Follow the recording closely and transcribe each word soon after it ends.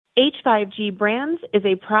H5G Brands is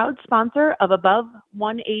a proud sponsor of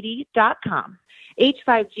Above180.com.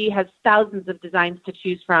 H5G has thousands of designs to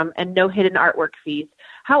choose from and no hidden artwork fees.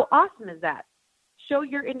 How awesome is that? Show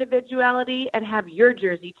your individuality and have your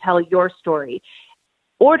jersey tell your story.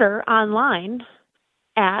 Order online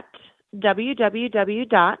at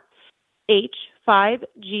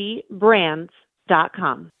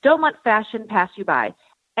www.h5gbrands.com. Don't let fashion pass you by.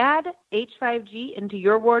 Add H5G into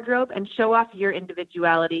your wardrobe and show off your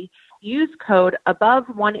individuality. Use code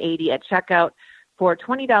ABOVE180 at checkout for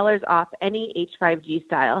 $20 off any H5G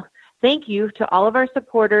style. Thank you to all of our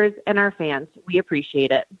supporters and our fans. We appreciate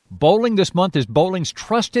it. Bowling This Month is bowling's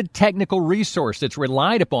trusted technical resource that's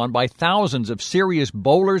relied upon by thousands of serious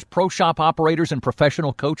bowlers, pro shop operators, and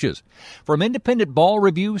professional coaches. From independent ball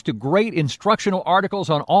reviews to great instructional articles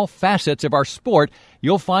on all facets of our sport,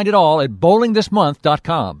 you'll find it all at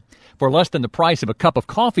bowlingthismonth.com. For less than the price of a cup of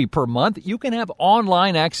coffee per month, you can have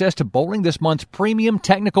online access to Bowling This Month's premium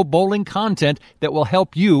technical bowling content that will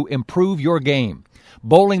help you improve your game.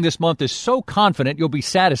 Bowling This Month is so confident you'll be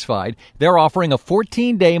satisfied, they're offering a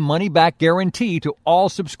 14-day money-back guarantee to all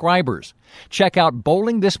subscribers. Check out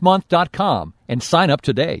bowlingthismonth.com and sign up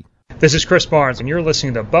today. This is Chris Barnes, and you're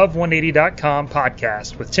listening to Above180.com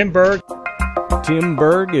podcast with Tim Berg. Tim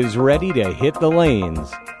Berg is ready to hit the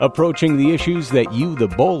lanes, approaching the issues that you, the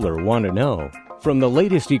bowler, want to know. From the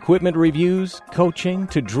latest equipment reviews, coaching,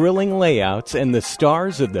 to drilling layouts, and the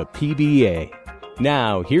stars of the PBA.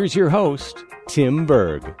 Now, here's your host, Tim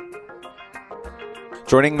Berg.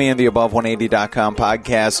 Joining me in the Above180.com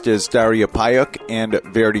podcast is Daria Pajak and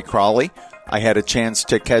Verity Crawley. I had a chance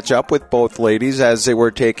to catch up with both ladies as they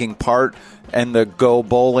were taking part in the Go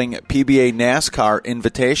Bowling PBA NASCAR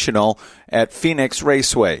Invitational at Phoenix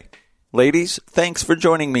Raceway. Ladies, thanks for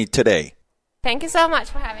joining me today. Thank you so much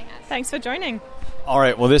for having us. Thanks for joining. All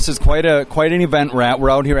right, well, this is quite an event we're at.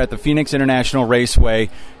 We're out here at the Phoenix International Raceway.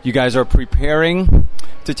 You guys are preparing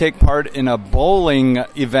to take part in a bowling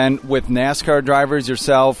event with NASCAR drivers,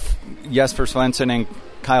 yourself, Jesper Svensson, and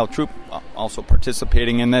Kyle Troop also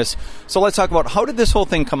participating in this. So let's talk about how did this whole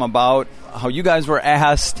thing come about, how you guys were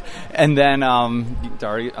asked, and then,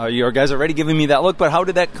 Daria, your guys are already giving me that look, but how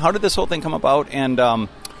did this whole thing come about, and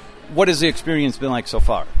what has the experience been like so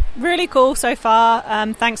far? Really cool so far.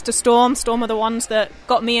 Thanks to Storm. Storm are the ones that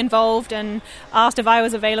got me involved and asked if I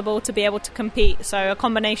was available to be able to compete. So a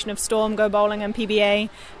combination of Storm, Go Bowling, and PBA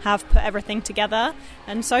have put everything together.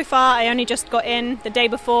 And so far, I only just got in the day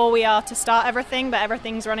before we are to start everything, but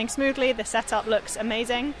everything's running smoothly. The setup looks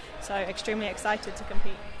amazing. So extremely excited to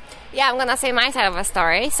compete. Yeah, I'm going to say my side of a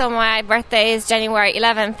story. So my birthday is January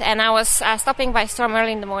 11th, and I was stopping by Storm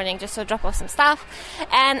early in the morning just to drop off some stuff.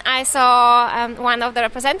 And I saw one of the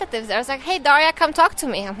representatives there. I was like, hey, Daria, come talk to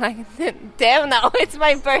me. I'm like, damn, no, it's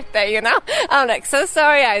my birthday, you know? I'm like, so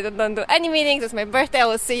sorry, I don't do any meetings. It's my birthday. I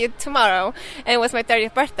will see you tomorrow. And it was my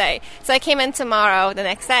 30th birthday. So I came in tomorrow, the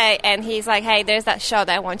next day, and he's like, hey, there's that show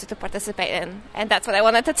that I want you to participate in. And that's what I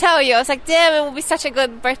wanted to tell you. I was like, damn, it would be such a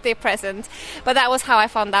good birthday present. But that was how I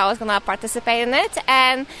found out I was going to participate in it,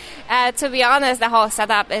 and to be honest, the whole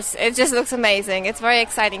setup it just looks amazing. It's very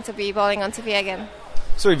exciting to be bowling on TV again.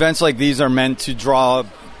 So events like these are meant to draw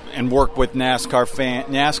and work with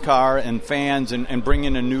NASCAR and fans and bring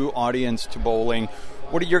in a new audience to bowling.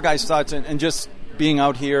 What are your guys' thoughts and just being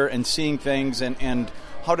out here and seeing things and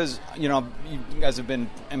how does, you guys have been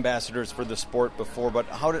ambassadors for the sport before, but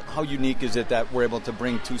how unique is it that we're able to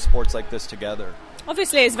bring two sports like this together?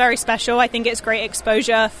 Obviously, it's very special. I think it's great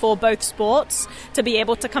exposure for both sports to be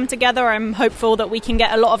able to come together. I'm hopeful that we can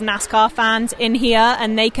get a lot of NASCAR fans in here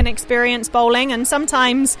and they can experience bowling. And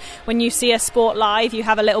sometimes when you see a sport live, you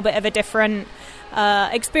have a little bit of a different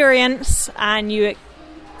experience and you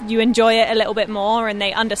enjoy it a little bit more and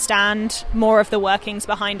they understand more of the workings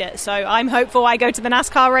behind it. So I'm hopeful I go to the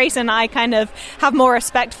NASCAR race and I kind of have more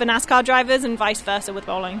respect for NASCAR drivers and vice versa with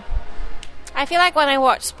bowling. I feel like when I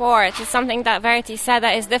watch sports, it's something that Verity said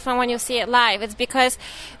that is different when you see it live. It's because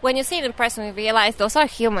when you see it in person, you realize those are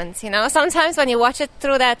humans, Sometimes when you watch it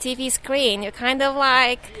through that TV screen, you kind of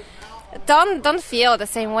like don't feel the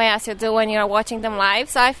same way as you do when you're watching them live.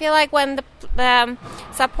 So I feel like when the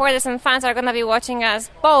supporters and fans are going to be watching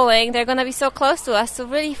us bowling, they're going to be so close to us to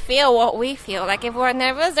really feel what we feel. Like if we're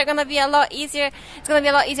nervous, they're going to be a lot easier. It's going to be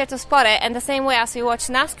a lot easier to spot it. And the same way as we watch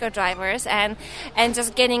NASCAR drivers and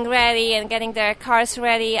just getting ready and getting their cars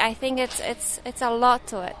ready, I think it's a lot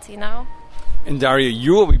to it, And Daria,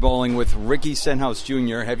 you will be bowling with Ricky Stenhouse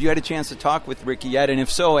Jr. Have you had a chance to talk with Ricky yet? And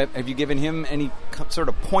if so, have you given him any sort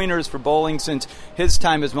of pointers for bowling, since his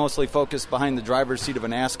time is mostly focused behind the driver's seat of a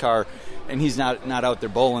NASCAR and he's not out there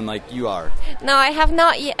bowling like you are? No, I have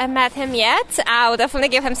not met him yet. I'll definitely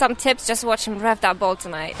give him some tips. Just watch him rev that ball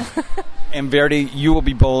tonight. And Verity, you will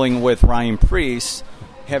be bowling with Ryan Preece.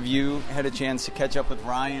 Have you had a chance to catch up with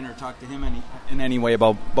Ryan or talk to him in any way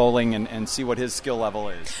about bowling and see what his skill level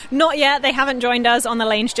is? Not yet. They haven't joined us on the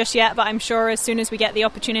lanes just yet, but I'm sure as soon as we get the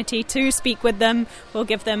opportunity to speak with them, we'll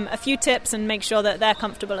give them a few tips and make sure that they're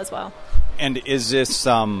comfortable as well. And is this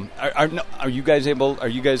are you guys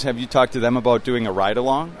have you talked to them about doing a ride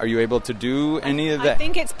along? Are you able to do any of that? I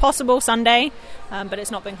think it's possible Sunday, but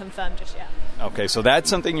it's not been confirmed just yet. Okay, so that's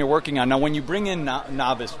something you're working on. Now, when you bring in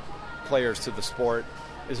novice players to the sport,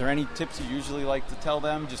 is there any tips you usually like to tell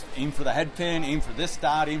them? Just aim for the head pin, aim for this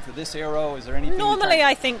dot, aim for this arrow. Is there anything? Normally,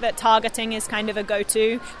 I think that targeting is kind of a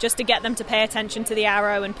go-to, just to get them to pay attention to the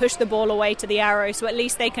arrow and push the ball away to the arrow, so at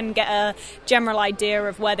least they can get a general idea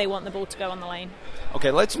of where they want the ball to go on the lane.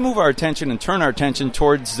 Okay, let's move our attention and turn our attention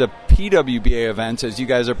towards the PWBA events as you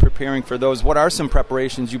guys are preparing for those. What are some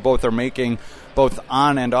preparations you both are making, both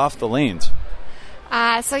on and off the lanes?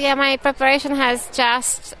 My preparation has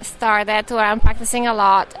just started, where I'm practicing a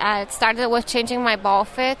lot. It started with changing my ball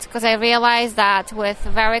fit, because I realized that with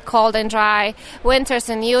very cold and dry winters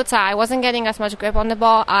in Utah, I wasn't getting as much grip on the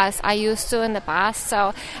ball as I used to in the past.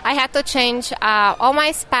 So I had to change all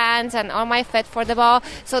my spans and all my fit for the ball.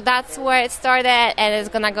 So that's where it started, and it's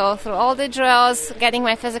going to go through all the drills, getting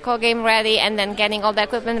my physical game ready, and then getting all the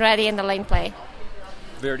equipment ready in the lane play.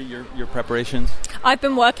 Verity, your preparations? I've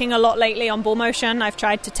been working a lot lately on ball motion. I've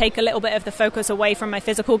tried to take a little bit of the focus away from my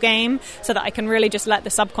physical game so that I can really just let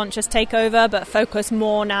the subconscious take over, but focus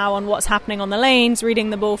more now on what's happening on the lanes,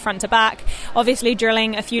 reading the ball front to back. Obviously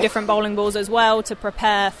drilling a few different bowling balls as well to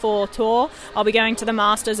prepare for Tour. I'll be going to the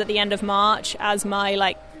Masters at the end of March as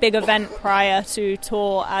my big event prior to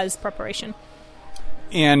Tour as preparation.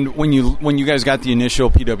 And when you guys got the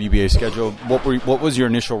initial PWBA schedule, what was your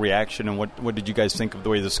initial reaction, and what did you guys think of the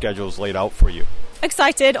way the schedule is laid out for you?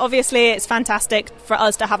 Excited. Obviously, it's fantastic for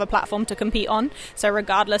us to have a platform to compete on. So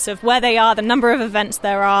regardless of where they are, the number of events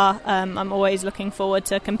there are, I'm always looking forward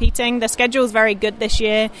to competing. The schedule's very good this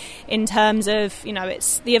year in terms of,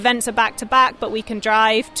 it's the events are back-to-back, but we can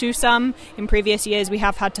drive to some. In previous years, we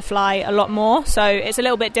have had to fly a lot more. So it's a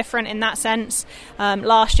little bit different in that sense.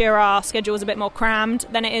 Last year, our schedule was a bit more crammed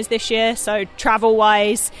than it is this year. So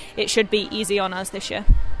travel-wise, it should be easy on us this year.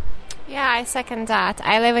 Yeah, I second that.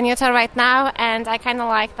 I live in Utah right now, and I kind of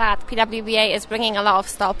like that PWBA is bringing a lot of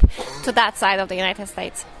stuff to that side of the United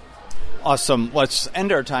States. Awesome. Let's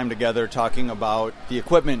end our time together talking about the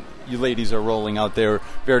equipment you ladies are rolling out there.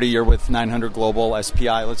 Verity, you're with 900 Global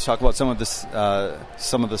SPI. Let's talk about some of the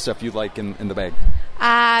stuff you like in the bag.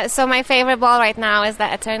 So my favorite ball right now is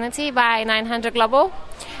the Eternity by 900 Global.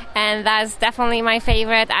 And that's definitely my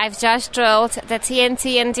favorite. I've just drilled the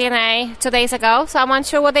TNT and DNA 2 days ago, so I'm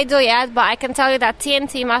unsure what they do yet, but I can tell you that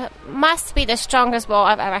TNT must be the strongest ball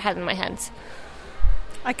I've ever had in my hands.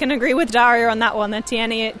 I can agree with Daria on that one. The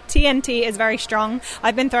TNT is very strong.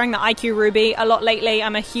 I've been throwing the IQ Ruby a lot lately.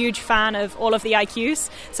 I'm a huge fan of all of the IQs.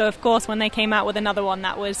 So, of course, when they came out with another one,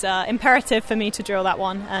 that was imperative for me to drill that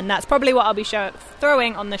one. And that's probably what I'll be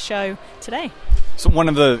throwing on the show today. So one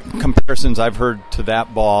of the comparisons I've heard to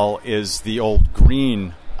that ball is the old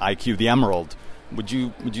green IQ, the Emerald. Would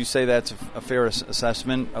you say that's a fair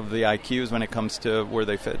assessment of the IQs when it comes to where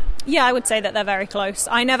they fit? Yeah, I would say that they're very close.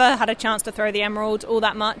 I never had a chance to throw the Emerald all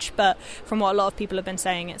that much, but from what a lot of people have been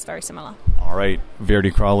saying, it's very similar. All right,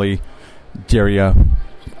 Verity Crawley, Daria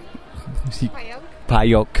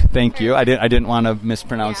Pajak. Thank you. I didn't want to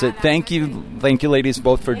mispronounce it. Thank you, ladies,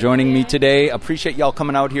 both for joining me today. Appreciate y'all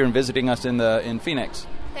coming out here and visiting us in Phoenix.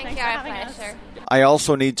 Thank you. Our pleasure. I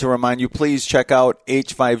also need to remind you, please check out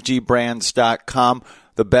h5gbrands.com,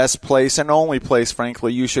 the best place and only place,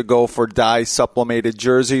 frankly, you should go for dye sublimated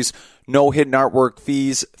jerseys. No hidden artwork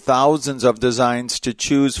fees, thousands of designs to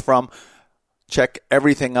choose from. Check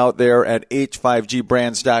everything out there at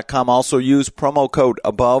h5gbrands.com. Also use promo code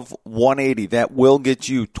ABOVE180. That will get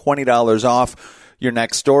you $20 off your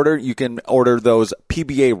next order. You can order those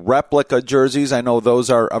PBA replica jerseys. I know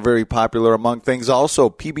those are very popular among things. Also,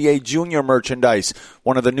 PBA junior merchandise,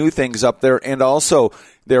 one of the new things up there. And also,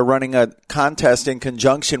 they're running a contest in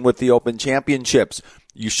conjunction with the Open Championships.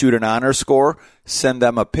 You shoot an honor score, send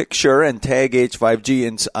them a picture, and tag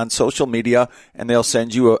H5G on social media, and they'll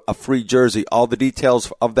send you a free jersey. All the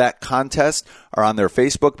details of that contest are on their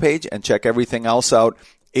Facebook page, and check everything else out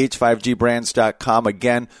h5gbrands.com.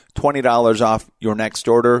 Again, $20 off your next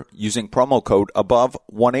order using promo code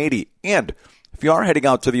above180. And if you are heading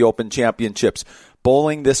out to the Open Championships,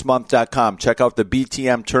 bowlingthismonth.com. Check out the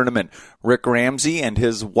BTM tournament. Rick Ramsey and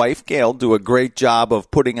his wife Gail do a great job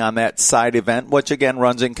of putting on that side event, which again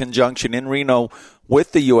runs in conjunction in Reno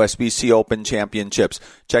with the USBC Open Championships.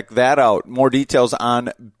 Check that out. More details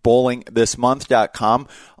on bowlingthismonth.com.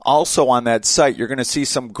 Also on that site, you're going to see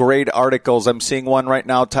some great articles. I'm seeing one right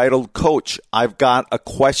now titled, Coach, I've Got a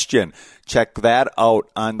Question. Check that out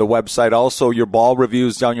on the website. Also, your ball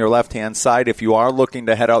reviews down your left-hand side if you are looking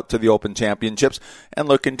to head out to the Open Championships and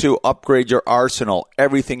looking to upgrade your arsenal.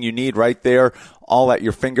 Everything you need right there, all at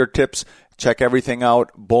your fingertips. Check everything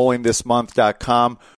out, bowlingthismonth.com.